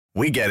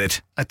We get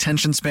it.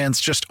 Attention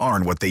spans just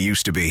aren't what they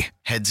used to be.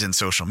 Heads in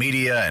social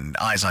media and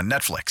eyes on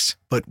Netflix.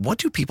 But what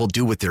do people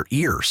do with their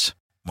ears?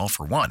 Well,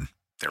 for one,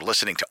 they're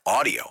listening to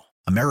audio.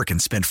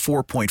 Americans spend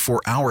 4.4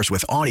 hours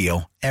with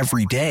audio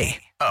every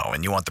day. Oh,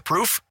 and you want the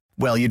proof?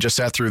 Well, you just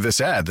sat through this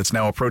ad that's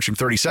now approaching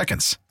 30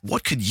 seconds.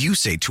 What could you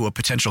say to a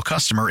potential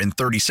customer in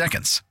 30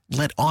 seconds?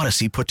 Let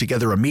Odyssey put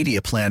together a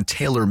media plan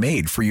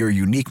tailor-made for your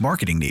unique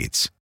marketing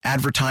needs.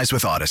 Advertise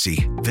with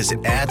Odyssey.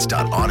 Visit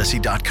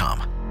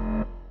ads.odyssey.com.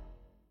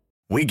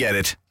 We get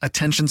it.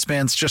 Attention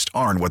spans just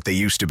aren't what they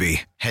used to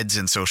be. Heads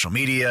in social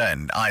media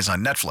and eyes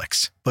on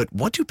Netflix. But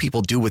what do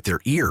people do with their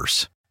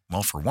ears?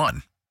 Well, for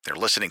one, they're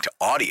listening to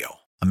audio.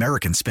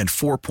 Americans spend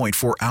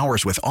 4.4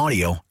 hours with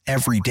audio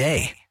every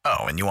day.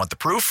 Oh, and you want the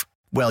proof?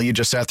 Well, you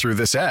just sat through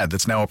this ad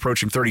that's now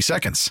approaching 30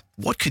 seconds.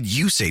 What could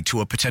you say to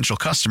a potential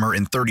customer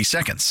in 30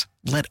 seconds?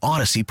 Let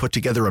Odyssey put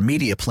together a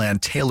media plan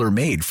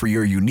tailor-made for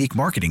your unique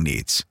marketing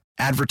needs.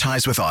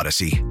 Advertise with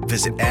Odyssey.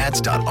 Visit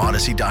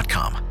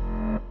ads.odyssey.com.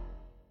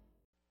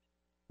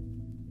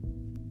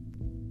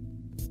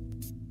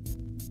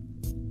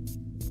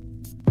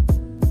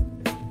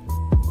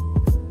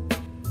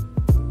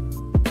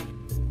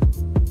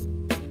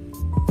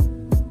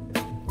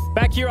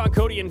 Back here on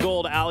Cody and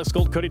Gold, Alex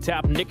Gold, Cody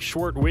Tapp, Nick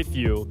Schwert with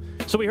you.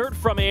 So we heard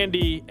from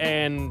Andy,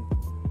 and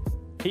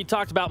he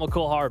talked about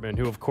Mecole Hardman,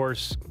 who, of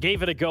course,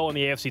 gave it a go in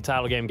the AFC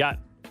title game, got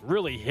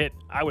really hit,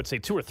 I would say,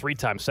 2 or 3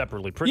 times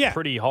separately,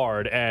 pretty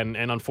hard, and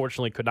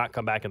unfortunately could not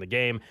come back in the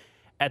game.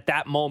 At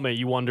that moment,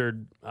 you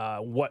wondered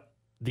what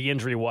the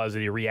injury was.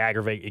 Did he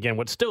re-aggravate again?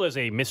 What still is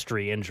a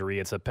mystery injury.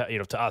 It's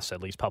to us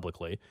at least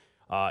publicly,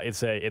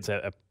 it's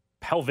a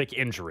pelvic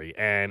injury,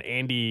 and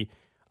Andy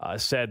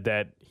said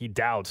that he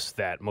doubts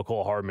that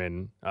Mecole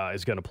Hardman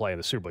is going to play in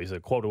the Super Bowl. He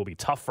said, quote, "It will be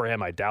tough for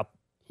him. I doubt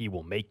he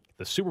will make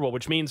the Super Bowl,"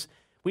 which means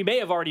we may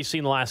have already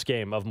seen the last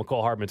game of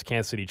Mecole Hardman's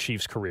Kansas City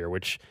Chiefs career,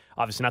 which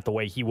obviously not the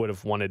way he would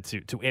have wanted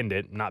to end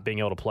it, not being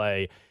able to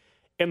play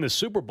in the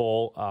Super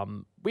Bowl.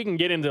 We can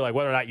get into like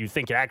whether or not you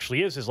think it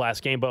actually is his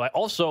last game, but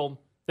also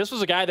this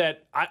was a guy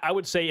that I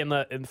would say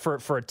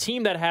for a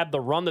team that had the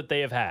run that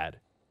they have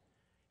had,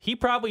 he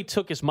probably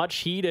took as much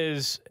heat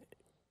as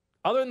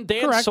other than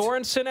Dan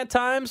Sorensen at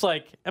times.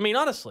 Like, I mean,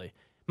 honestly,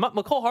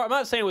 Mecole Hardman, I'm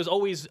not saying it was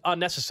always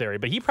unnecessary,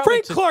 but he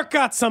probably Frank Clark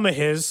got some of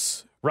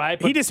his.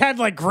 Right. He just had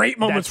like great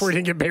moments where he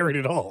didn't get buried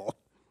at all.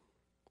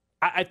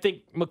 I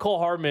think Mecole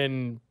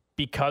Hardman,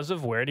 because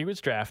of where he was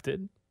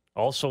drafted,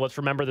 also let's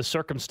remember the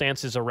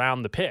circumstances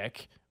around the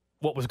pick,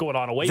 what was going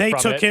on away from it. They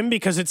took him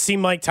because it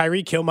seemed like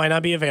Tyreek Hill might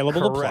not be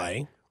available to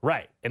play.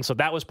 Right. And so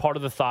that was part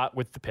of the thought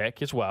with the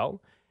pick as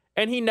well.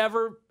 And he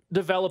never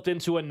developed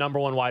into a number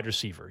one wide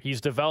receiver. He's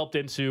developed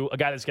into a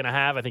guy that's going to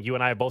have, I think you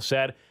and I have both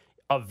said,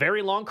 a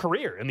very long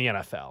career in the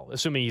NFL,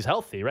 assuming he's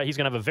healthy, right? He's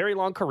going to have a very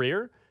long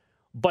career,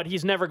 but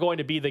he's never going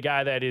to be the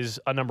guy that is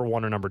a number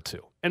one or number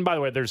two. And by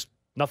the way, there's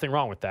nothing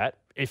wrong with that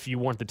if you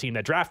weren't the team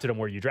that drafted him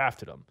where you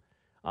drafted him.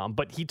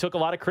 But he took a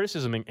lot of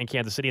criticism in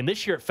Kansas City. And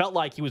this year it felt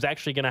like he was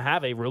actually going to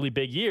have a really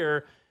big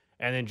year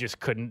and then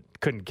just couldn't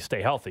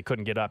stay healthy,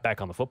 couldn't get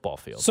back on the football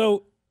field.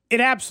 So it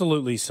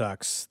absolutely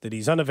sucks that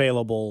he's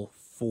unavailable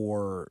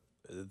for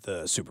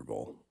the Super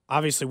Bowl.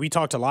 Obviously, we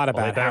talked a lot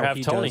about how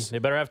he does. They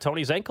better have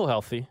Tony's ankle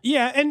healthy.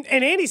 Yeah, and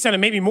Andy sounded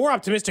maybe more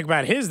optimistic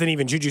about his than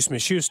even Juju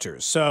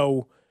Smith-Schuster's.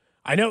 So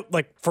I know,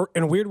 like,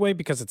 in a weird way,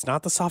 because it's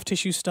not the soft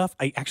tissue stuff,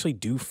 I actually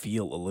do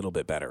feel a little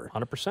bit better.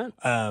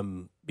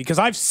 100%. Because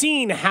I've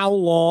seen how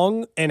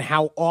long and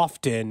how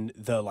often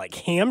the, like,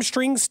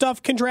 hamstring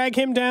stuff can drag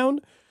him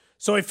down.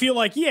 So I feel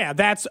like, yeah,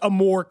 that's a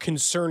more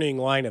concerning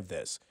line of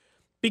this.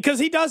 Because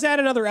he does add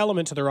another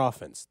element to their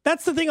offense.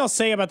 That's the thing I'll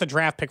say about the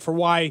draft pick for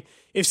why,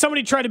 if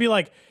somebody tried to be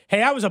like,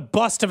 hey, I was a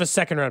bust of a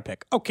second-round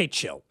pick. Okay,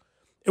 chill.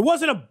 It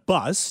wasn't a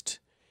bust.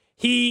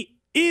 He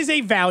is a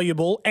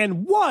valuable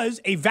and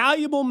was a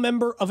valuable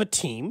member of a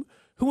team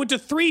who went to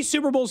 3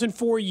 Super Bowls in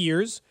 4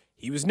 years.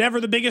 He was never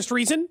the biggest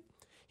reason.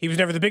 He was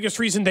never the biggest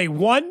reason they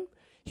won.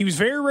 He was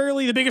very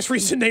rarely the biggest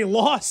reason they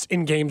lost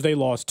in games they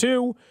lost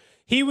to.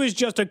 He was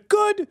just a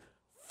good,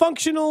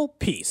 functional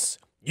piece.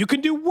 You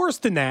can do worse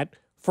than that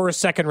for a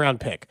second-round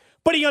pick.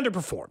 But he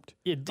underperformed.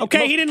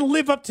 Okay, he didn't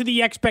live up to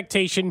the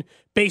expectation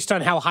based on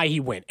how high he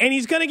went. And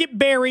he's going to get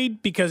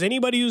buried because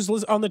anybody who's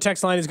on the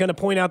text line is going to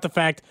point out the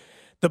fact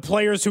the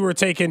players who were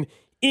taken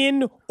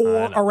in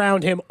or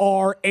around him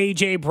are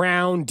A.J.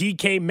 Brown,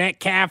 D.K.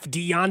 Metcalf,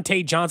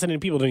 Deontay Johnson, and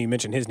people don't even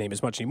mention his name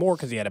as much anymore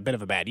because he had a bit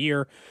of a bad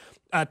year.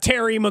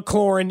 Terry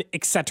McLaurin,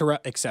 et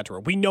cetera, et cetera.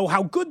 We know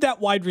how good that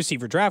wide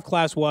receiver draft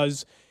class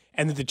was,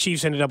 and that the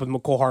Chiefs ended up with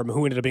Mecole Hardman,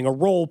 who ended up being a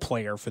role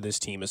player for this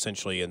team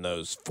essentially in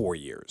those 4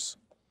 years.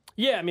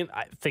 Yeah, I mean,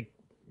 I think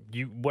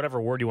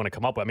whatever word you want to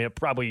come up with, I mean, it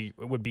probably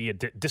would be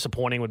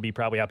disappointing would be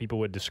probably how people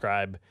would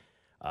describe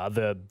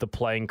the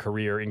playing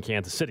career in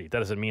Kansas City. That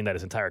doesn't mean that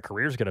his entire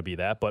career is going to be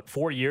that, but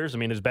 4 years, I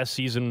mean, his best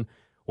season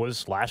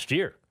was last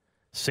year,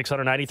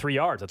 693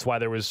 yards. That's why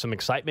there was some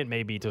excitement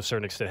maybe to a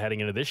certain extent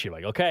heading into this year.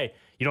 Like, okay,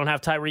 you don't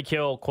have Tyreek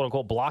Hill,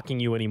 quote-unquote, blocking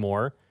you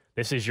anymore.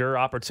 This is your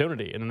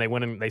opportunity. And then they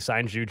went and they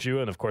signed Juju,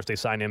 and of course they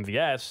signed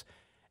MVS.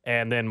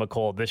 And then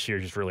McColl this year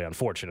is just really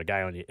unfortunate. A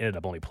guy ended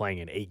up only playing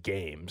in 8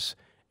 games,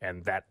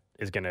 and that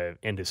is going to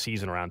end his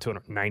season around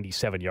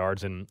 297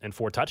 yards and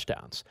 4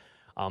 touchdowns.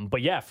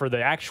 But yeah, for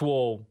the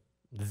actual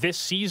this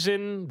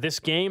season, this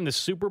game, this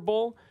Super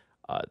Bowl,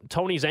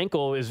 Tony's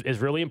ankle is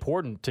really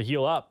important to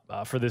heal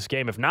up for this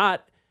game. If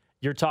not,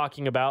 you're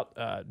talking about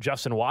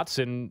Justin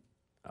Watson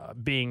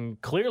being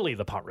clearly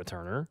the punt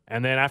returner.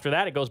 And then after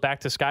that, it goes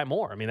back to Sky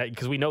Moore. I mean,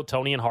 because we know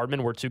Tony and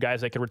Hardman were 2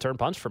 guys that could return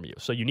punts from you.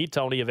 So you need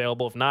Tony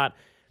available. If not,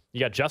 you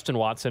got Justin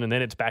Watson, and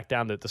then it's back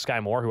down to Sky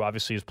Moore, who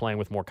obviously is playing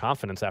with more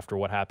confidence after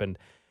what happened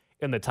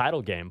in the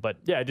title game. But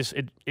yeah,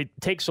 it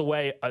takes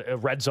away a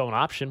red zone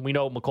option. We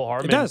know McCole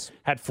Hardman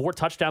had 4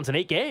 touchdowns in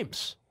 8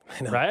 games.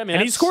 Right? I mean,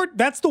 and he scored.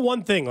 That's the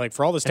one thing. Like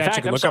for all the stats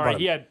you can look up on him.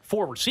 He had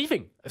 4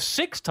 receiving,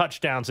 6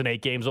 touchdowns in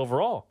 8 games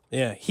overall.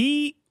 Yeah, and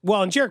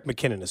Jerick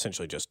McKinnon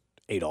essentially just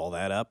ate all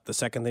that up the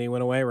second that he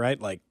went away. Right?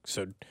 Like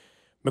so,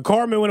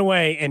 McCormick went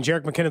away, and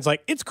Jerick McKinnon's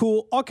like, it's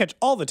cool. I'll catch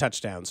all the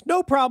touchdowns,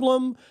 no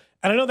problem.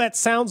 And I know that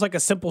sounds like a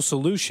simple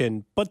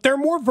solution, but they're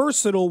more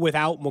versatile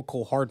without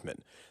McCole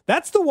Hardman.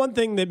 That's the one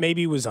thing that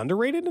maybe was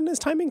underrated in his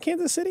time in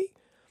Kansas City,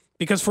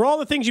 because for all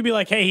the things you'd be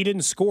like, hey, he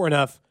didn't score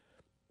enough.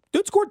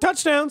 Dude scored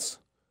touchdowns.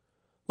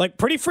 Like,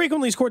 pretty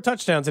frequently scored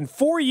touchdowns. In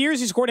 4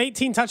 years, he scored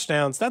 18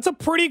 touchdowns. That's a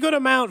pretty good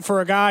amount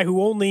for a guy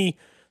who only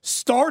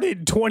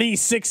started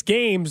 26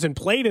 games and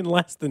played in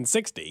less than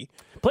 60.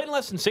 Played in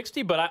less than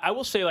 60, but I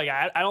will say, like,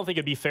 I don't think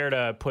it'd be fair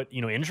to put,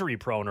 injury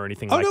prone or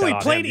anything like that. Oh, no,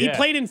 he played. He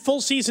played in full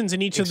seasons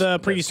in each of the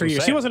previous 3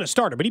 years. He wasn't a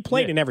starter, but he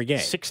played in every game.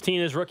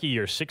 16 his rookie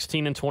year,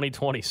 16 in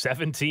 2020,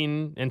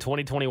 17 in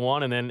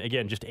 2021, and then,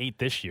 again, just 8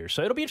 this year.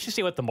 So it'll be interesting to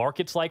see what the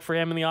market's like for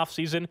him in the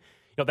offseason.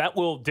 That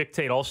will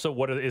dictate also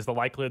what is the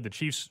likelihood the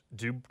Chiefs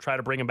do try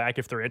to bring him back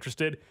if they're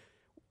interested.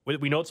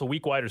 We know it's a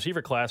weak wide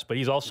receiver class, but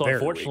he's also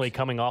unfortunately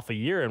coming off a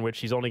year in which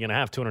he's only going to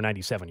have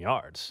 297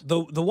 yards.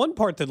 The one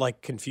part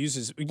that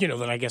confuses,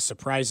 that I guess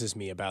surprises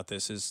me about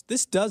this is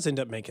this does end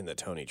up making the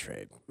Tony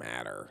trade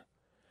matter.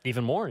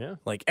 Even more, yeah.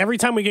 Like every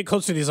time we get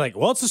closer to these, like,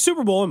 well, it's the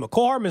Super Bowl and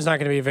McCole Hardman's not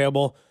going to be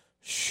available.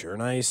 Sure,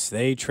 nice.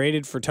 They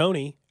traded for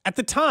Tony. At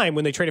the time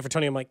when they traded for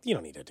Tony, I'm like, you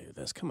don't need to do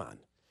this. Come on.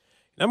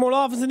 Number 1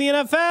 offense in the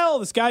NFL.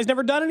 This guy's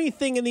never done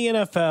anything in the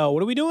NFL.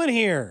 What are we doing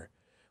here?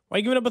 Why are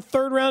you giving up a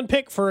 3rd-round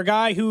pick for a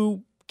guy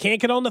who can't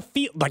get on the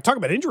field? Like, talk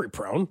about injury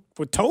prone.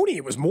 With Tony,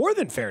 it was more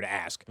than fair to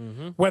ask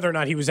whether or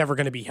not he was ever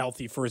going to be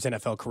healthy for his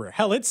NFL career.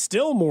 Hell, it's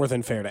still more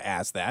than fair to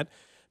ask that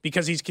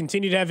because he's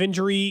continued to have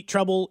injury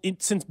trouble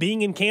since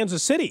being in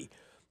Kansas City.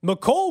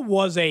 McCole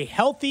was a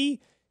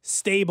healthy,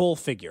 stable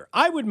figure.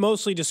 I would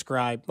mostly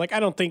describe,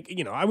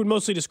 I would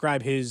mostly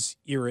describe his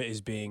era as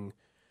being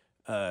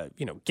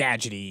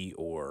gadgety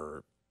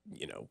or,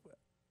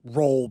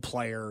 role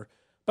player.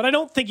 But I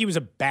don't think he was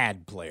a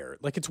bad player.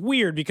 Like, it's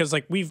weird because,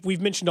 like,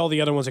 we've mentioned all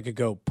the other ones that could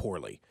go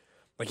poorly.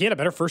 Like, he had a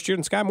better first year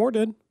than Sky Moore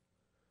did.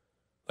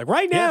 Like,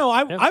 right now,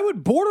 I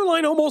would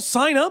borderline almost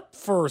sign up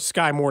for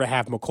Sky Moore to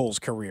have McColl's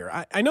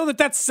career. I know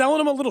that's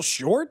selling him a little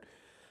short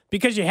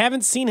because you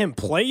haven't seen him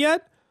play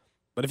yet.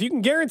 But if you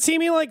can guarantee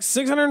me,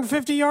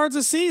 650 yards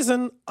a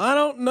season, I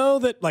don't know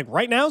that,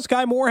 right now,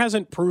 Sky Moore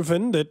hasn't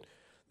proven that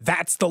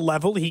that's the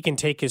level he can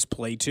take his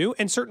play to.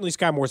 And certainly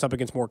Sky Moore's up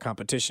against more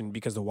competition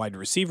because the wide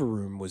receiver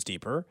room was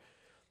deeper.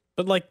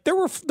 But there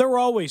were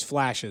always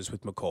flashes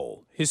with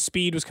McCole. His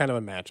speed was kind of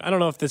a match. I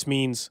don't know if this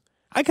means,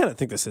 I kind of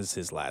think this is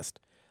his last.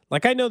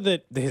 I know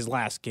that his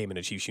last game in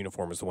a Chiefs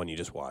uniform was the one you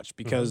just watched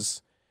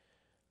because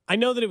I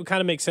know that it would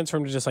kind of make sense for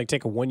him to just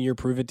take a 1-year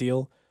prove-it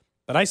deal.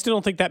 But I still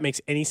don't think that makes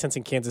any sense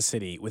in Kansas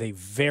City with a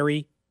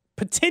very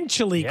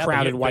potentially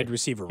crowded wide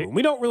receiver room.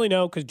 We don't really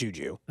know because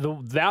Juju.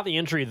 Now the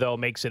injury, though,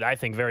 makes it, I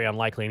think, very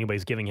unlikely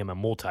anybody's giving him a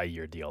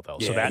multi-year deal, though.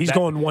 Yeah, so he's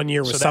going 1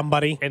 year with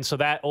somebody. And so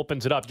that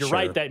opens it up. You're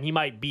right that he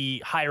might be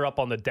higher up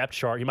on the depth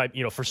chart. He might,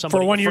 for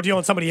somebody. For a 1-year deal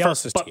on somebody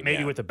else's team. But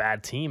maybe with a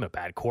bad team, a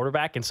bad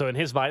quarterback. And so in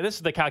his mind, this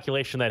is the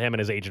calculation that him and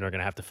his agent are going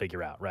to have to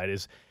figure out, right?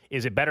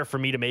 Is it better for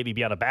me to maybe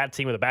be on a bad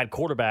team with a bad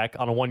quarterback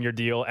on a 1-year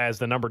deal as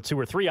the number 2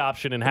 or 3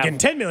 option and have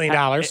 $10 million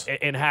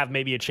and have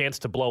maybe a chance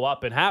to blow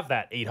up and have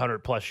that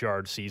 800+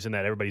 yard season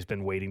that everybody's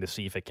been waiting to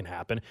see if it can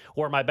happen?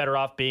 Or am I better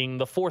off being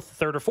the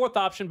 3rd or 4th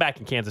option back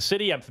in Kansas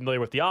City? I'm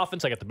familiar with the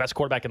offense. I got the best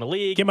quarterback in the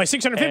league. Get my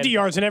 650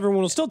 yards, and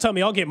everyone will still tell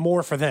me I'll get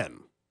more for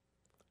them.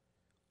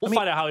 We'll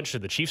find out how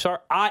interested the Chiefs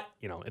are.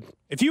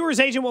 If you were his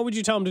agent, what would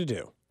you tell him to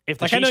do?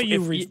 I know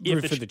you root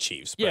for the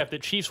Chiefs. But. Yeah, if the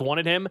Chiefs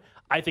wanted him,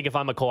 I think if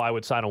I'm McCole, I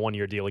would sign a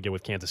 1-year deal again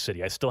with Kansas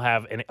City. I still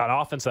have an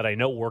offense that I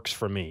know works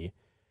for me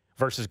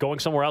versus going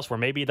somewhere else where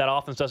maybe that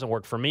offense doesn't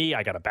work for me.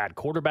 I got a bad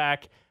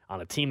quarterback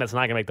on a team that's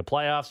not going to make the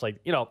playoffs.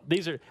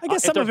 These are, I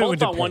guess if they're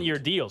both on 1-year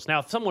deals. Now,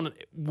 if someone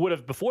would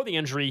have, before the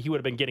injury, he would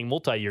have been getting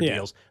multi-year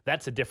deals,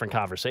 that's a different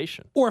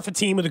conversation. Or if a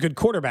team with a good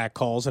quarterback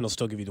calls and he'll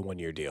still give you the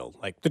 1-year deal.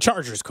 Like the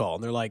Chargers call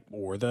and they're like,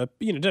 or it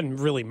doesn't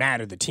really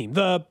matter the team.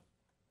 The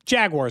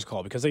Jaguars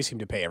call because they seem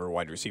to pay every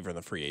wide receiver in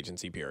the free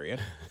agency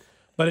period.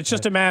 But it's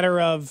just a matter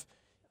of,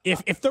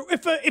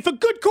 If a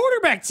good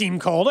quarterback team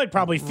called, I'd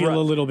probably feel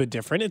a little bit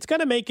different. It's going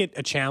to make it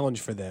a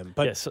challenge for them.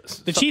 But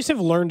the Chiefs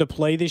have learned to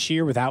play this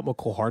year without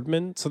McCole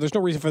Hardman, so there's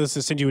no reason for this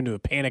to send you into a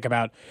panic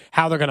about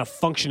how they're going to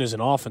function as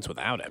an offense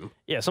without him.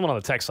 Yeah, someone on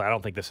the text line, I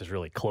don't think this is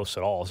really close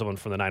at all. Someone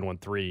from the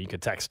 913, you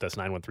could text us,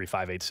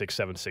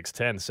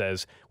 913-586-7610,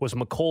 says, was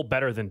McCole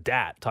better than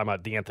Dat? Talking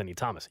about DeAnthony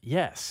Thomas.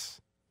 Yes,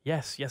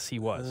 he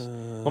was.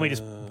 Let me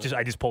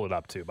I just pulled it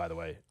up too, by the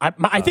way.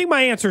 I think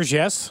my answer is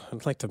yes.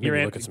 I'd like to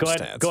maybe look at some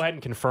stats. Go ahead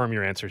and confirm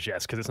your answer is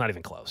yes, because it's not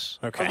even close.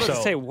 Okay. I was about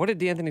to say, what did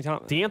DeAnthony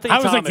Thomas?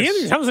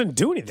 DeAnthony Thomas didn't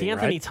do anything,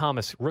 DeAnthony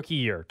Thomas, rookie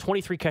year,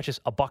 23 catches,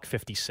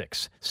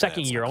 $156.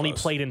 Second year, only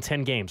played in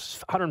 10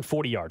 games,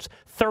 140 yards,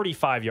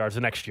 35 yards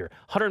the next year,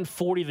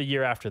 140 the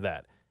year after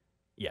that.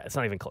 Yeah, it's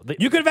not even close.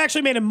 You could have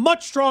actually made him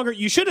much stronger.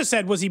 You should have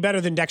said, was he better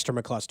than Dexter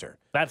McCluster?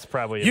 That's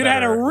probably You'd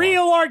had a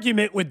real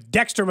argument with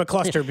Dexter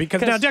McCluster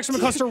because now Dexter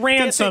McCluster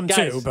ran some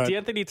too. But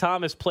DeAnthony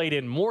Thomas played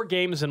in more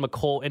games than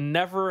McCole and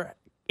never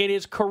in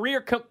his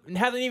career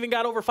hasn't even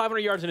got over 500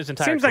 yards in his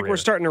entire career. Seems like we're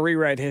starting to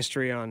rewrite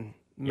history on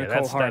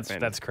McCole Hardman.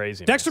 That's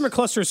crazy. Dexter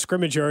McCluster's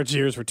scrimmage yards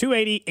years were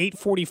 280,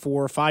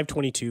 844,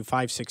 522,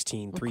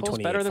 516,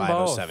 328,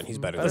 507. He's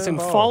better than Listen,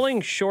 both.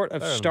 falling short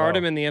of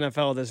stardom in the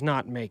NFL does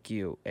not make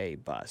you a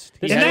bust.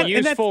 He's had a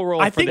useful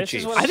role for the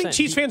Chiefs. I think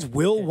Chiefs fans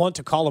will want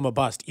to call him a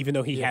bust, even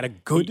though he had a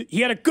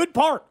good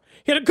part.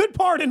 He had a good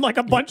part in like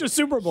a bunch of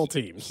Super Bowl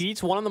teams.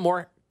 He's one of the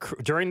more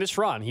during this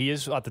run. He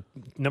is at the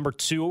number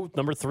 2,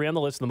 number 3 on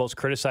the list, the most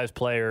criticized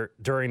player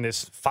during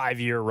this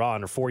 5-year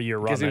run or 4-year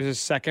run. Because he was a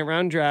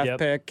second-round draft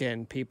pick,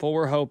 and people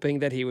were hoping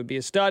that he would be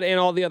a stud,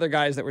 and all the other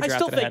guys that were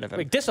drafted ahead of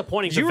him.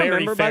 Disappointing.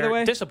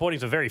 Disappointing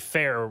is a very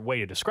fair way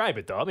to describe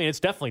it, though. I mean, it's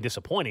definitely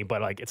disappointing,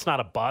 but like it's not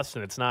a bust,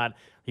 and it's not.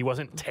 He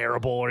wasn't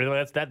terrible or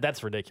anything.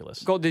 That's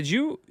ridiculous. Gold, did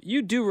you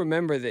do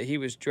remember that he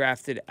was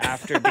drafted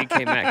after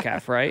DK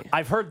Metcalf, right?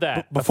 I've heard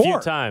that a before, few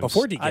times.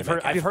 Before DK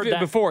Metcalf. I've heard that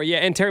before, yeah,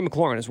 and Terry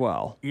McLaurin as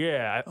well.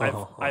 Yeah,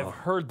 I've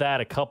heard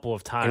that a couple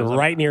of times. And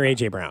right near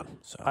A.J. Brown.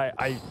 So.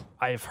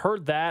 I've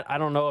heard that. I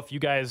don't know if you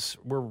guys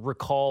were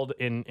recalled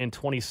in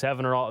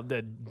 27 or all.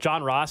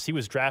 John Ross, he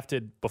was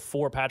drafted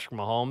before Patrick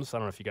Mahomes. I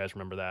don't know if you guys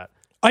remember that.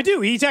 I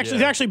do. He's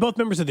actually both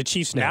members of the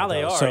Chiefs now.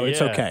 They are, so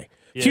it's okay.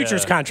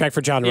 Futures contract for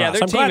John Ross.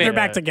 I'm glad they're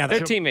back together.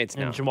 They're teammates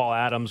now. And Jamal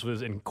Adams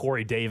and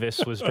Corey Davis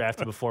was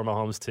drafted before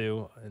Mahomes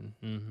too.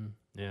 And,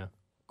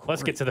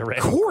 let's get to the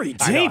random. Corey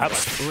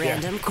Davis.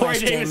 Random Corey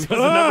question. Davis was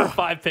the number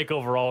 5 pick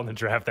overall in the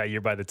draft that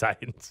year by the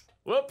Titans.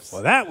 Whoops.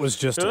 Well, that was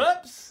just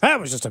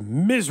a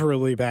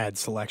miserably bad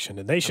selection,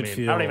 and they should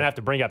feel. I don't even have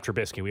to bring up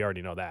Trubisky. We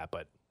already know that,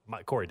 but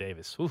Corey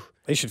Davis. Oof.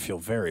 They should feel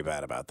very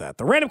bad about that.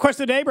 The random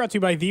question of the day brought to you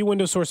by the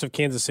window source of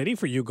Kansas City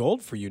for you,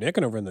 Gold, for you, Nick,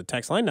 and over in the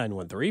text line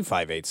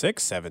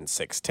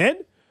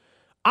 913-586-7610.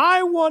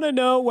 I want to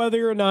know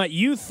whether or not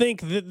you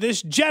think that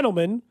this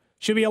gentleman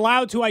should be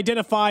allowed to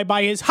identify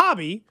by his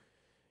hobby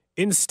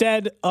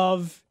instead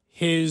of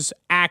his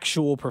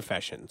actual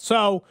profession.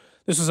 So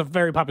this is a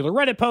very popular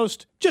Reddit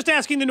post, just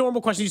asking the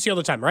normal questions you see all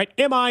the time, right?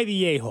 Am I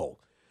the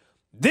a-hole?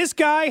 This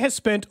guy has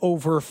spent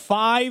over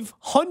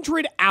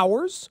 500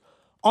 hours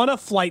on a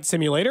flight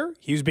simulator.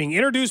 He was being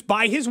introduced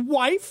by his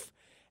wife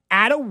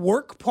at a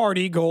work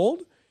party,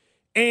 Gold,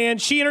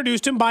 and she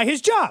introduced him by his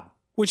job,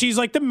 which he's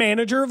like the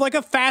manager of like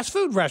a fast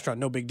food restaurant.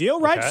 No big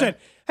deal, right? Okay. Said,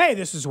 hey,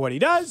 this is what he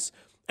does.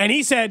 And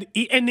he said,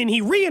 and then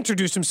he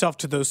reintroduced himself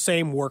to those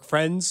same work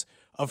friends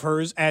of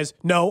hers as,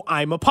 no,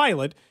 I'm a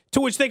pilot, to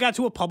which they got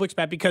to a public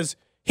spat because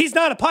he's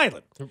not a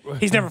pilot.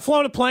 He's never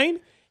flown a plane.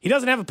 He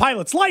doesn't have a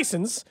pilot's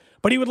license,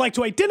 but he would like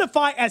to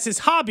identify as his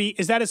hobby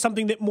is that is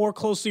something that more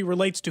closely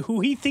relates to who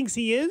he thinks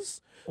he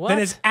is than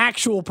his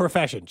actual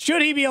profession.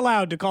 Should he be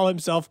allowed to call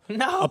himself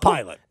a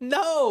pilot?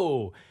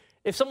 No.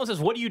 If someone says,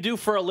 what do you do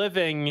for a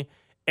living?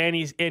 And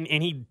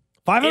he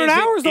 500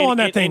 hours though on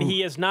that thing. And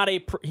he is not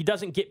he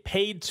doesn't get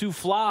paid to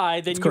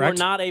fly, then you are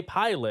not a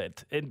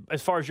pilot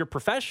as far as your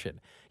profession.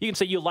 You can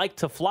say you like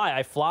to fly.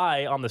 I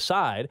fly on the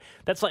side.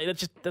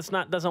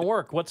 Doesn't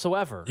work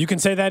whatsoever. You can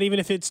say that even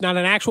if it's not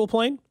an actual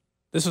plane.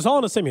 This is all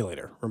in a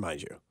simulator,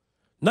 remind you.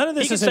 None of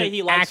this is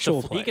an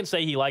actual plane. He can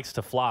say he likes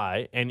to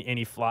fly and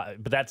he fly,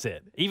 but that's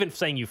it. Even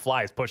saying you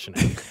fly is pushing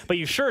it. But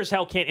you sure as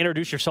hell can't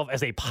introduce yourself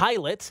as a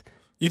pilot.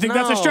 You think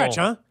that's a stretch,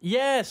 huh?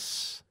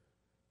 Yes.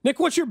 Nick,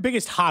 what's your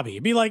biggest hobby?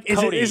 It'd be like,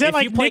 Cody, is it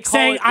like Nick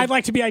saying, I'd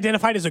like to be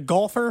identified as a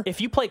golfer?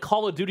 If you play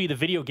Call of Duty, the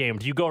video game,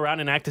 do you go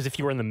around and act as if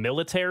you were in the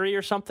military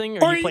or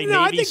something? Or you play Navy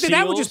I think SEALs?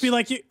 that would just be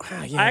like,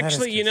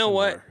 actually, you know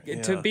what?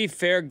 Yeah. To be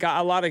fair,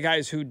 a lot of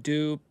guys who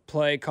do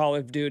play Call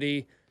of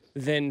Duty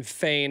then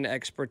feign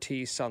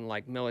expertise on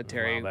like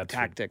military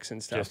tactics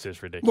and stuff. Just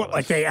as ridiculous. What,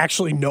 like they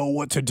actually know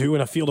what to do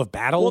in a field of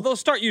battle? Well, they'll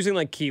start using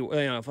like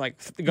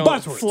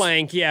buzzwords.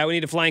 Flank. Yeah, we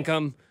need to flank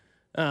them.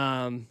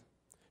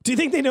 Do you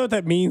think they know what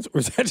that means, or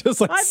is that just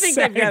like? I think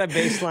they've got a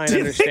baseline Do you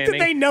understanding. think that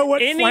they know what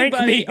flank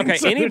means? Okay,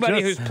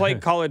 anybody who's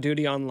played Call of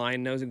Duty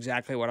online knows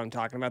exactly what I'm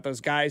talking about.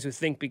 Those guys who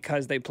think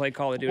because they play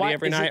Call of Duty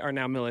every night are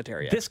now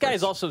military This experts. guy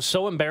is also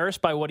so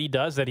embarrassed by what he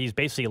does that he's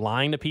basically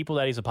lying to people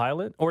that he's a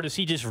pilot? Or does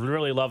he just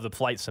really love the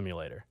flight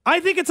simulator?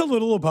 I think it's a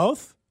little of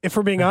both. If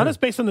we're being honest,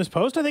 based on this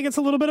post, I think it's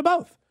a little bit of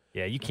both.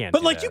 Yeah, you can't.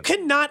 But you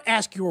cannot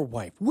ask your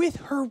wife with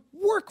her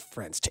work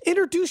friends to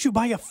introduce you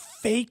by a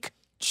fake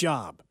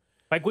job.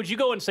 Like, would you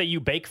go and say you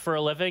bake for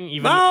a living?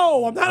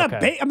 No, I'm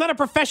not I'm not a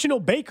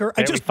professional baker.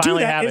 I just do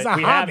that as a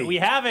hobby. We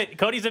have it.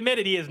 Cody's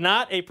admitted he is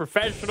not a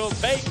professional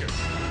baker.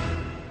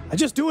 I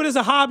just do it as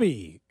a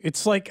hobby.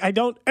 It's like I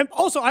don't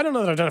know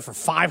that I've done it for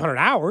 500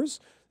 hours.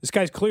 This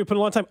guy's clearly put a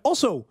lot of time.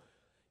 Also,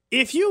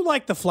 if you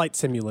like the flight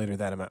simulator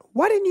that amount,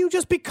 why didn't you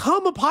just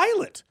become a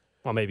pilot?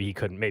 Well, maybe he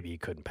couldn't. Maybe he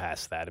couldn't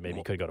pass that, and maybe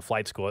he could go to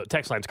flight school.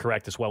 Text line's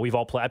correct as well.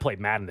 I played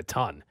Madden a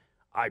ton.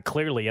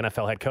 Clearly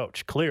NFL head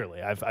coach.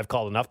 Clearly, I've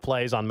called enough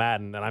plays on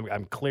Madden, and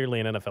I'm clearly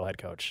an NFL head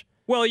coach.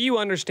 Well, you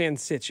understand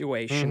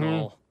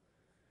situational,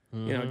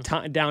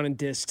 down and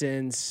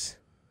distance,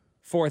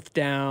 fourth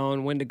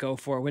down, when to go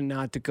for it, when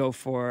not to go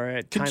for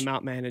it,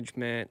 timeout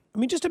management. I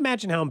mean, just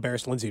imagine how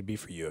embarrassed Lindsay would be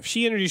for you if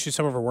she introduced you to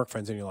some of her work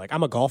friends, and you're like,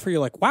 "I'm a golfer." You're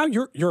like, "Wow,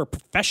 you're a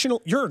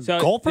professional. You're a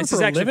golfer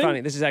for a living."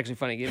 Funny. This is actually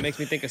funny. It makes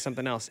me think of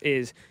something else.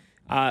 Lindsay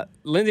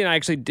and I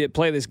actually did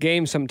play this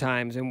game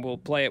sometimes, and we'll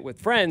play it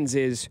with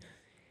friends.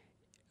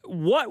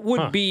 What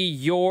would be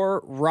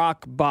your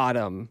rock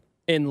bottom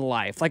in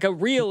life? Like a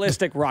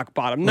realistic rock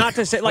bottom. Not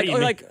to say,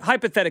 like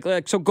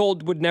hypothetically, so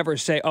Gold would never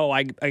say, oh,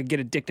 I get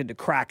addicted to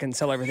crack and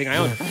sell everything I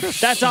own.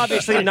 That's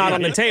obviously not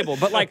on the table.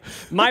 But like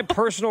my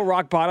personal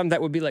rock bottom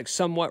that would be like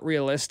somewhat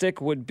realistic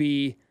would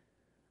be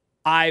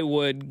I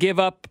would give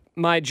up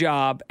my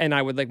job and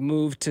I would like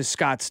move to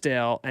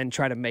Scottsdale and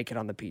try to make it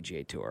on the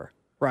PGA Tour,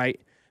 right?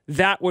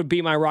 That would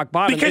be my rock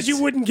bottom. Because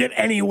you wouldn't get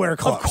anywhere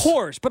close. Of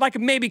course, but I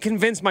could maybe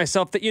convince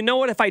myself that, you know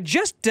what, if I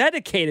just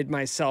dedicated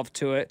myself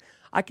to it,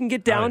 I can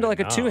get down to like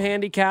a 2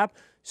 handicap.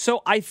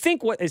 So I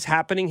think what is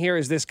happening here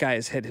is this guy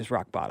has hit his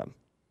rock bottom.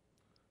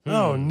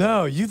 Oh,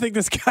 no. You think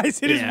this guy's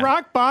hit his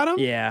rock bottom?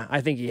 Yeah,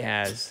 I think he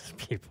has.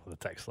 People in the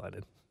text line,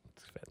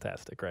 it's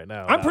fantastic right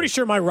now. I'm pretty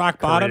sure my rock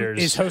bottom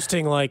is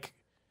hosting like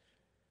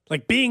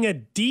being a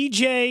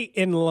DJ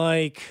in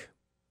like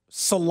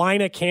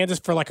Salina, Kansas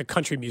for like a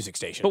country music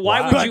station. But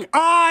why would you?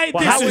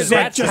 This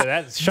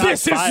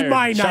is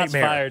my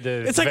nightmare.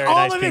 It's like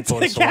all of it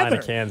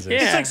together.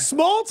 It's like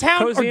small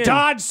town or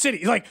Dodge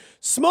City. Like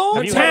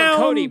small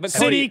town,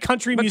 city,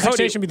 country music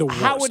station would be the worst.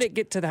 How would it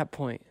get to that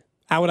point?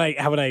 How would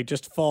I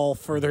just fall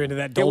further into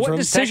that doldrums? What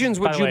decisions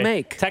would you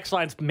make? Text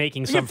line's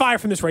making some. Get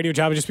fired from this radio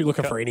job and just be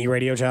looking for any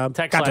radio job.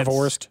 Got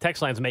divorced.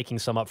 Text line's making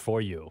some up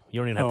for you.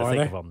 You don't even have to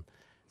think of them.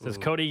 It says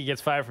Cody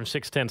gets fired from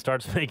 610,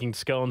 starts making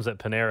scones at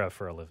Panera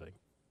for a living.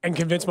 And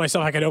convince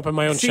myself I could open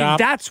my own shop.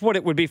 That's what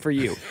it would be for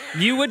you.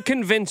 You would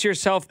convince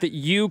yourself that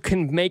you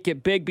can make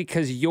it big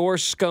because your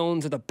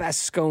scones are the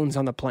best scones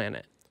on the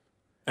planet.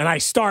 And I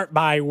start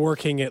by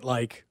working at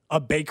like a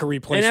bakery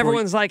place. And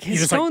everyone's like,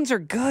 his scones are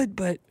good,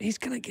 but he's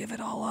going to give it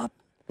all up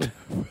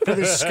for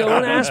the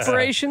scone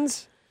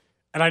aspirations.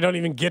 And I don't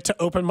even get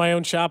to open my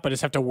own shop. I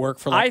just have to work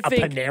for like a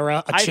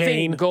Panera, a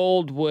chain.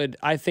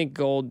 I think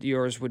Gold,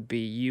 yours would be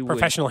you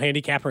professional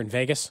handicapper in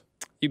Vegas.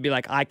 You'd be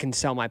like, I can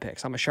sell my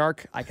picks. I'm a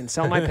shark. I can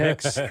sell my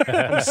picks.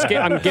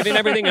 I'm giving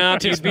everything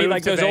up. You'd be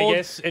like those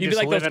Vegas old. You'd be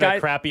like those guys. In a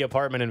crappy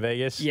apartment in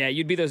Vegas. Yeah,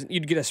 you'd be those.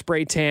 You'd get a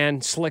spray tan,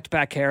 slicked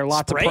back hair,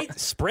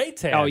 spray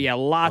tan. Oh yeah,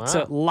 lots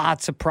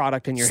of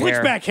product in your hair.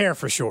 Slicked back hair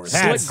for sure.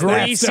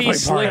 Greasy,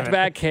 slicked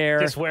back hair.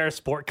 Just wear a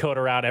sport coat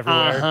around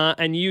everywhere.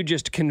 And you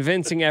just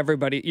convincing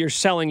everybody. You're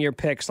selling your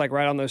picks like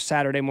right on those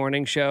Saturday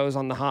morning shows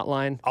on the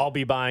hotline. I'll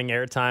be buying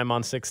airtime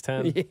on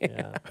 610.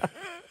 Yeah.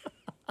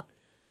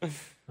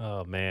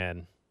 Oh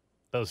man.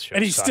 Those shows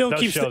and he suck. Still Those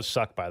keeps shows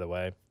suck, by the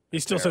way. He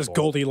still says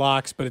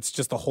Goldilocks, but it's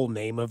just the whole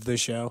name of the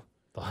show.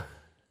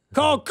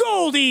 Call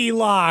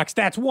Goldilocks.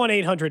 That's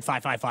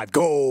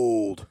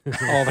 1-800-555-GOLD.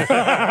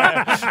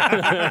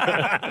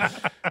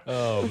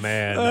 Oh,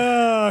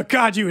 man.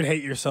 God, you would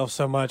hate yourself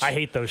so much. I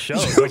hate those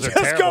shows. Those are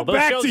terrible.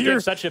 Those shows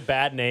get such a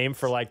bad name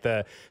for like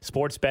the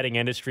sports betting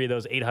industry,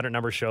 those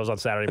 800-number shows on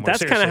Saturday morning.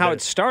 That's kind of how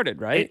it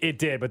started, right? It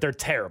did, but they're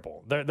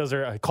terrible. Those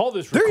are call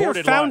this they're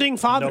recorded. They're your founding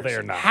fathers. No, they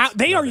are not.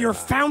 They are your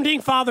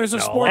founding fathers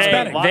of sports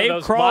betting.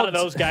 A lot of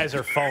those guys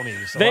are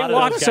phonies. They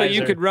walked so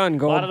you could run,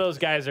 Gold. A lot of those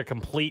guys are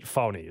complete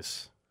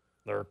phonies.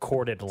 The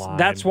recorded line.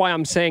 That's why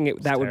I'm saying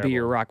that would be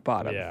your rock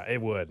bottom. Yeah,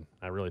 it would.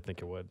 I really think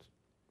it would.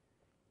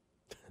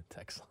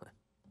 Text line.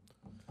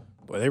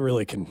 Boy, they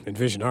really can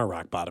envision our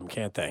rock bottom,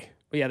 can't they?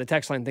 Well, yeah, the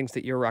text line thinks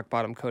that your rock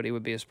bottom, Cody,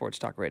 would be a sports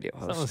talk radio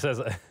host. Someone says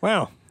that.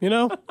 Wow,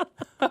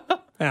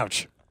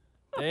 ouch.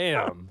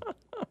 Damn.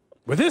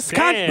 With this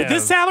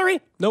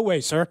salary? No way,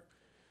 sir.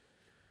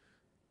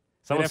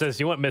 Someone says,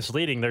 you went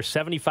misleading. Their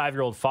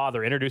 75-year-old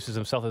father introduces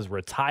himself as a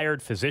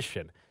retired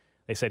physician.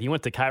 They said he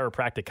went to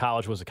chiropractic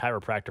college, was a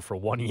chiropractor for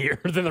 1 year.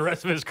 Then the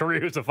rest of his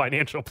career was a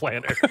financial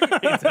planner.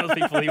 He tells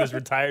people he was a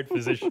retired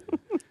physician.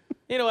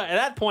 You know, at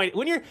that point,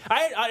 when you're,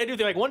 I do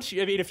think like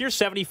if you're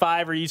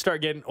 75 or you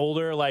start getting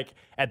older, like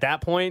at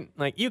that point,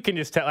 like you can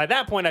just tell. At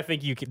that point, I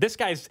think you can. This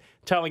guy's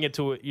telling it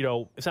to,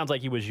 it sounds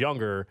like he was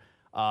younger.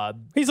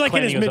 He's like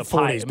in his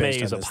mid-40s.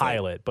 He's a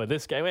pilot, but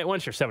this guy,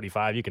 once you're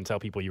 75, you can tell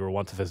people you were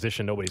once a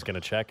physician. Nobody's going to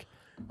check.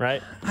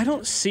 right? I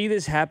don't see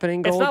this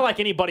happening. It's not like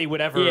anybody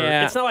would ever.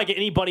 Yeah. It's not like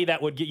anybody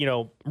that would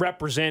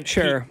represent.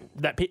 Sure.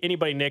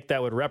 Anybody, Nick,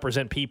 that would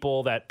represent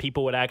people that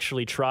people would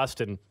actually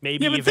trust and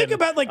maybe but even think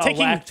about, like,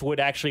 elect would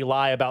actually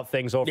lie about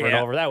things over and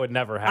over. That would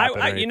never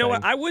happen. or you know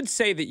what? anything. I would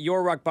say that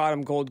your rock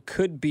bottom gold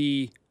could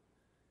be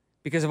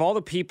because of all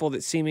the people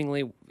that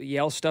seemingly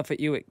yell stuff at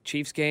you at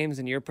Chiefs games,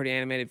 and you're a pretty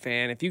animated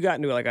fan. If you got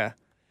into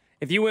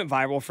if you went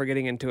viral for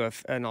getting into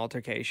an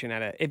altercation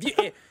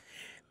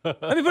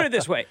let me put it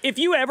this way: if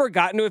you ever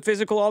got into a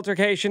physical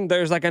altercation,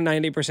 there's like a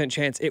 90%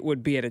 chance it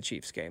would be at a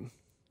Chiefs game.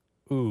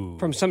 Ooh.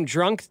 From some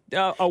drunk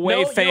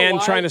away fan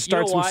trying to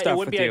start some stuff it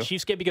wouldn't with be you. at a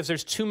Chiefs game because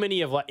there's too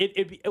many of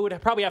it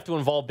would probably have to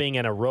involve being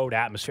in a road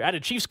atmosphere. At a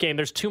Chiefs game,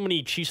 there's too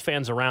many Chiefs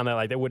fans around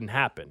that wouldn't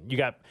happen.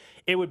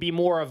 It would be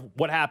more of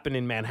what happened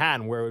in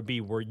Manhattan, where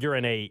you're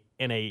in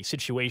a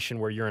situation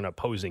where you're in an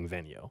opposing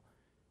venue.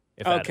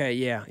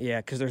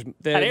 Because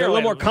they're a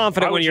little more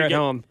confident when you're at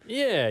home.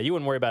 Yeah, you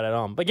wouldn't worry about it at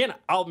home. But again,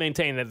 I'll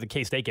maintain that at the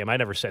K-State game, I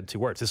never said 2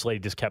 words. This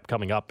lady just kept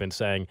coming up and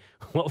saying,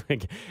 well,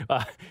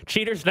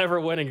 cheaters never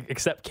win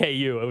except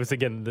KU. It was,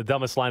 again, the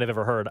dumbest line I've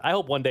ever heard. I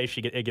hope one day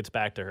it gets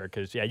back to her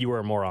because, you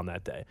were more on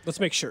that day. Let's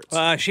make shirts.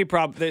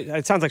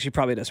 It sounds like she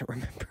probably doesn't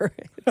remember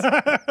it.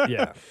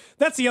 Yeah.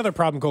 That's the other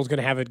problem Cole's going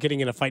to have at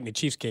getting in a fight in a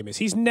Chiefs game is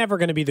he's never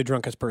going to be the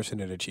drunkest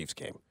person at a Chiefs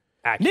game.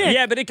 Nick,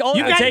 yeah, but you've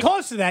gotten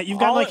close to that. You've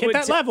got hit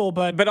that level,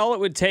 but all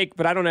it would take.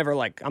 But I don't ever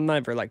I'm not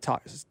ever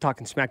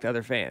talking smack to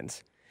other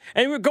fans.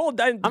 And Gold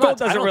doesn't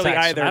really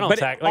either. I don't but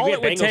talk. all We it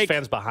had would Bengals take,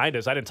 fans behind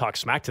us. I didn't talk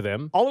smack to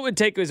them. all it would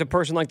take is a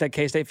person like that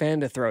K-State fan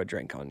to throw a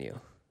drink on you.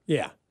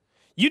 yeah,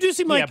 you do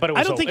seem like. Yeah, but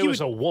I don't think it you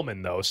was would, a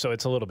woman though, so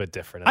it's a little bit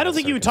different. I don't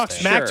think you would talk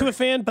smack to Sure. a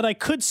fan, but I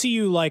could see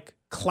you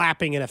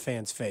clapping in a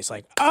fan's face,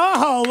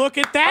 oh, look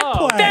at that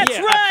play. That's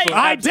right. Absolutely.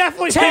 I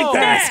definitely think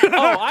that.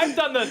 Oh, I've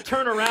done the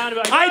turnaround. And be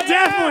like, I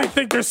definitely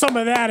think there's some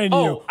of that in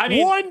you. I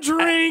mean, one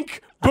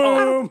drink,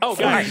 boom. Oh,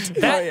 guys,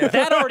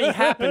 that already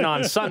happened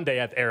on Sunday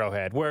at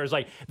Arrowhead, whereas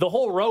the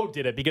whole row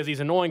did it because these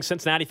annoying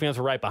Cincinnati fans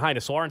were right behind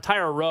us. So our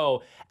entire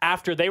row,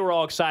 after they were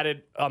all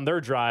excited on their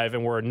drive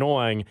and were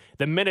annoying,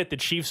 the minute the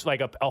Chiefs,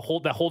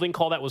 the holding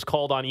call that was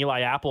called on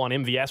Eli Apple on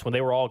MVS when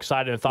they were all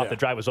excited and thought the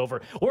drive was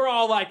over, we're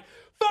all like,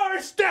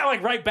 first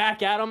down, right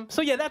back at them.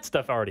 So yeah, that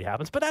stuff already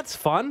happens, but that's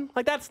fun.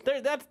 That's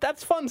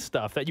fun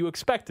stuff that you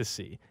expect to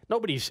see.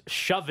 Nobody's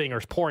shoving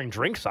or pouring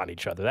drinks on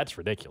each other. That's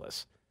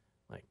ridiculous.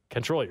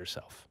 Control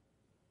yourself.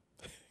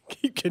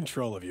 Keep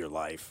control of your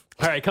life.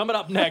 All right, coming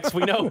up next,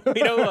 we know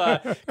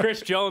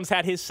Chris Jones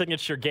had his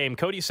signature game.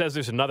 Cody says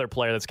there's another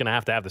player that's going to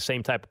have the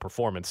same type of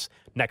performance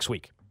next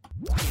week.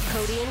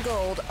 Cody and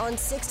Gold on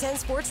 610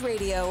 Sports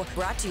Radio,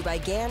 brought to you by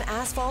Gann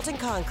Asphalt and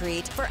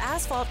Concrete. For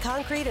asphalt,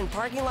 concrete, and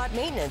parking lot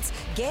maintenance,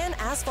 Gann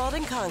Asphalt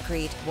and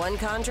Concrete. One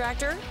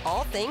contractor,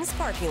 all things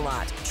parking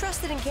lot.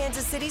 Trusted in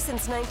Kansas City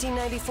since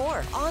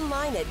 1994.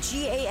 Online at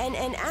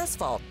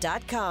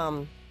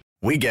GANNasphalt.com.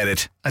 We get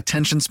it.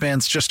 Attention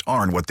spans just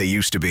aren't what they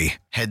used to be.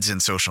 Heads in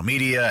social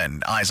media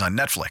and eyes on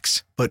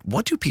Netflix. But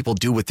what do people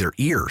do with their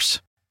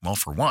ears? Well,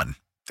 for one,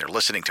 they're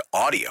listening to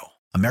audio.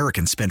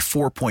 Americans spend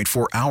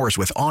 4.4 hours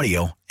with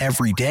audio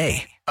every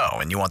day. Oh,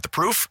 and you want the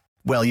proof?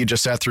 Well, you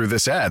just sat through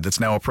this ad that's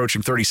now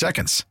approaching 30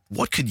 seconds.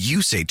 What could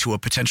you say to a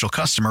potential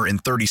customer in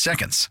 30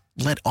 seconds?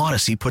 Let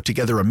Odyssey put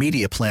together a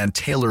media plan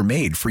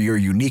tailor-made for your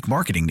unique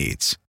marketing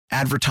needs.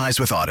 Advertise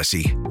with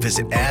Odyssey.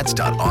 Visit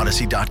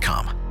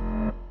ads.odyssey.com.